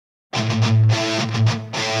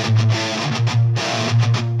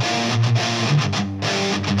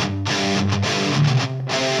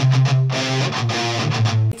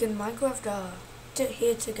Minecraft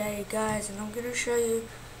here today, guys, and I'm going to show you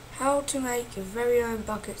how to make your very own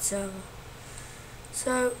BUKKIT server.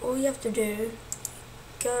 So all you have to do,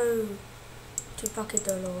 go to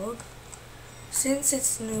bukkit.org. Since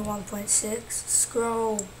it's the new 1.6,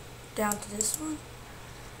 scroll down to this one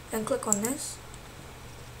and click on this,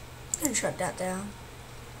 then shut that down.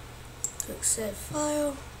 Click save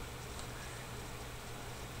file.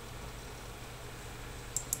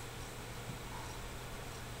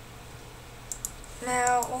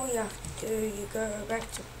 Now all you have to do, you go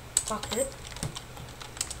back to bukkit.org.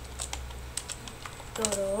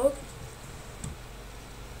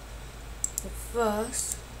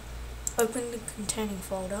 First, open the containing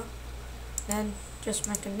folder, then just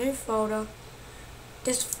make a new folder.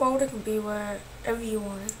 This folder can be wherever you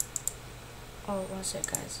want it. Oh, one sec,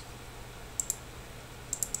 guys.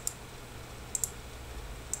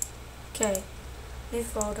 Okay, new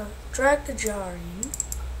folder. Drag the jar in.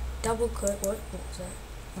 Double click. What was that?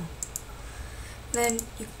 Oh. Then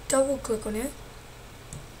you double click on it,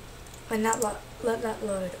 and let that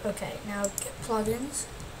load. Okay, now get plugins.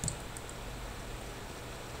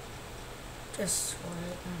 Just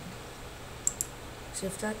wait and see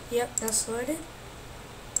if that. Yep, that's loaded.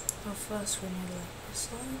 Well, first we need to let this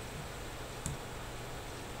load.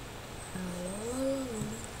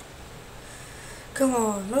 Come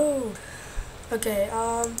on, load. Okay,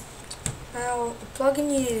 now the plugin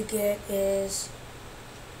you need to get is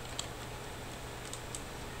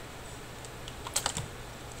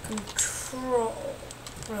Control.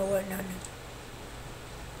 No, wait, no.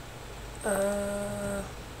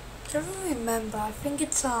 Can't really remember. I think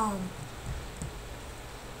it's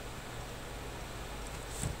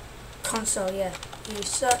console. Yeah, you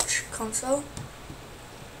search console,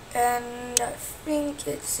 and I think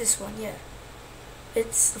it's this one. Yeah,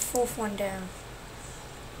 it's the fourth one down.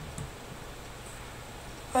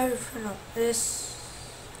 Open up this,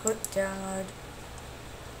 click download.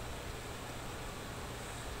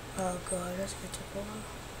 Oh god, that's gonna take a while.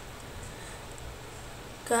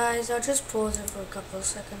 Guys, I'll just pause it for a couple of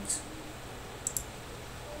seconds.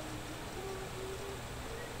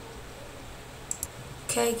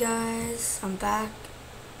 Okay guys, I'm back.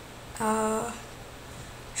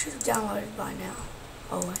 Should have downloaded by now.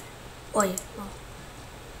 Oh wait. Oh yeah. Oh.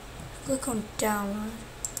 Click on download,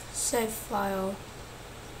 save file.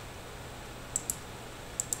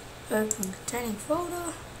 Open containing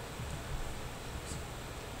folder.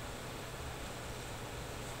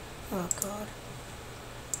 Oh god.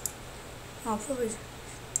 I'll probably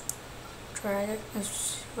drag it.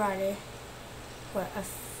 It's right here. Wait,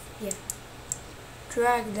 yeah.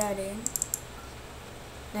 Drag that in.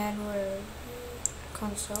 Then we're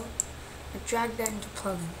console. And drag that into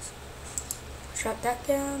plugins. Shut that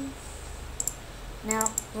down.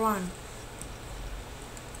 Now run.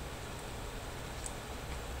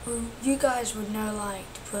 Well, you guys would know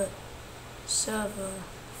like to put server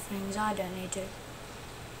things. I don't need to.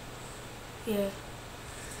 Yeah.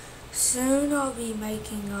 Soon I'll be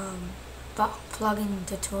making plugin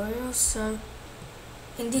tutorials, so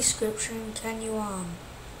in description can you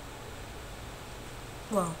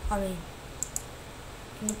well, I mean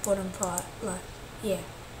in the bottom part, like, yeah,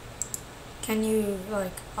 can you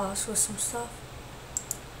like ask for some stuff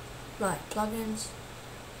like plugins?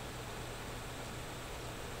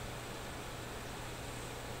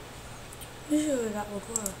 Usually that would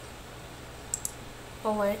work.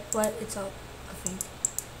 Oh wait, it's up, I think.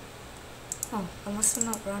 Oh, I must have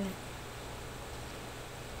not run it.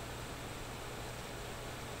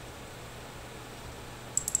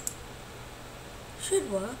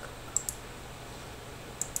 Should work.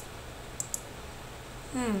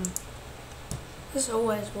 This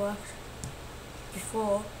always worked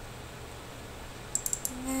before.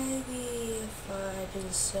 Maybe if I do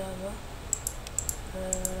the server.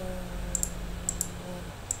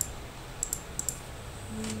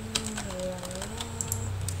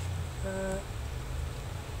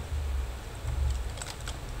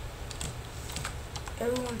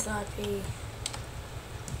 Everyone's IP,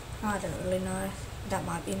 I don't really know, that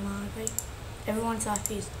might be my IP. Everyone's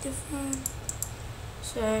IP is different,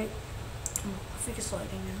 so I think it's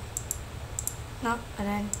loading now. No, and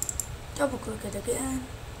then double click it again,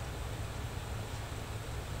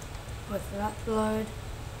 wait for that to load.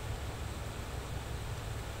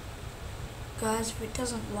 Guys, if it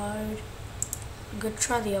doesn't load, I'm going to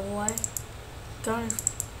try the other way. Go in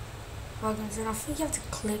plugins, and I think you have to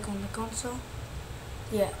click on the console.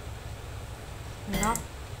 Yeah. No.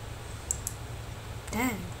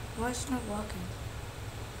 Dang, why is it not working?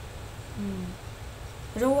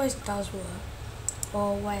 It always does work.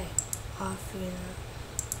 Oh wait, I feel it.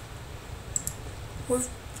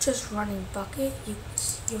 just running Bukkit,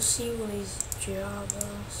 you'll see all these Java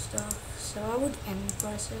stuff. So I would end the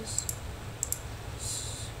process,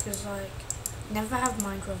 because like never have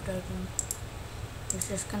Minecraft open. It's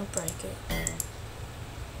just gonna break it.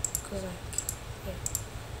 Cause like yeah.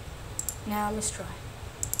 Now let's try.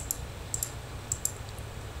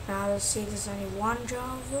 Now let's see. There's only one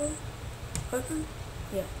Java open.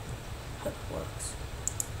 Yeah, hope it works.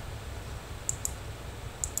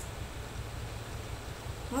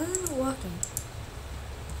 Why isn't it working?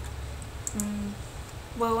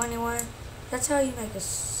 Well, anyway, that's how you make a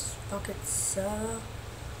BUKKIT server.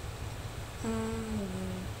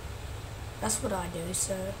 That's what I do,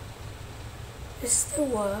 so it still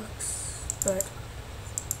works, but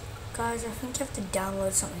guys, I think you have to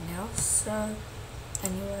download something else. So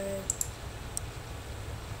anyway,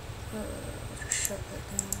 just shut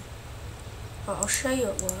that down. I'll show you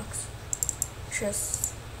it works.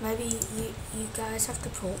 Just maybe you guys have to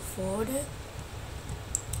port forward it.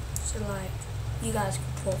 So like, you guys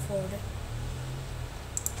can port forward it.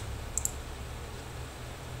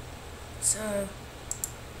 So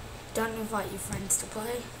don't invite your friends to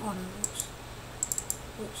play. Oh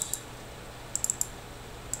no, oops.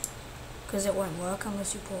 Because it won't work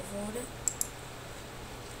unless you port forward it.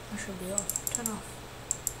 I should be off. Turn off.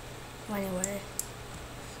 Well, anyway.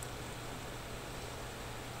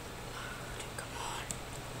 Come on.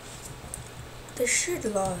 This should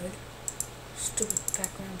load. Stupid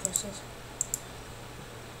background processor.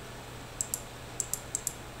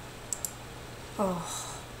 Oh.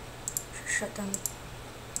 Shut down.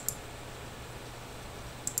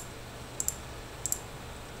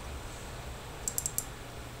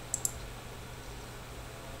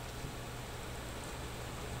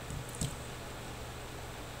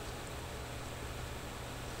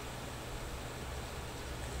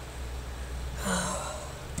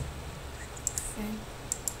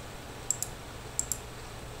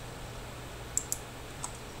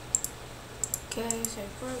 Okay, so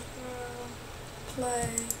play.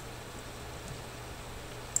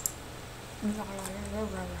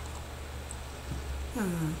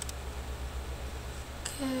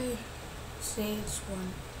 Okay, see, it's one.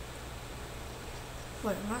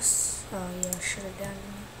 Wait, must. Oh yeah, shut it down.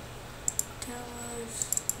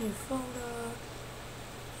 Downloads, new folder,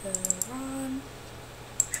 run,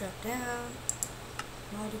 shut down,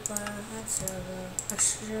 multiplayer, add server,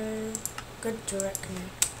 extra, good direct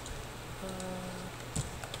connect.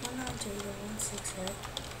 192.168.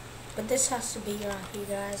 But this has to be your IP,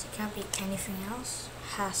 guys. It can't be anything else.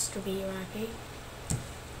 Has to be your IP.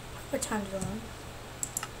 I turned it on.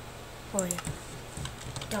 Oh yeah.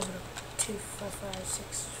 Double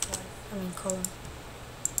 25565. I mean colon.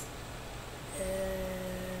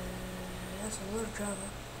 That's a lot of Java.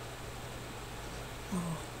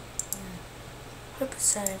 Oh man. Hope it's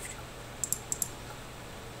saved.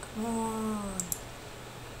 Come on.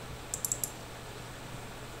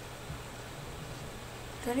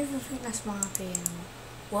 Don't even think that's my IP anymore.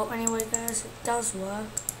 Well, anyway, guys, it does work.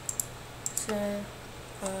 So,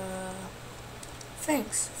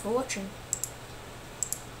 thanks for watching.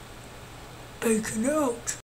 Bacon out.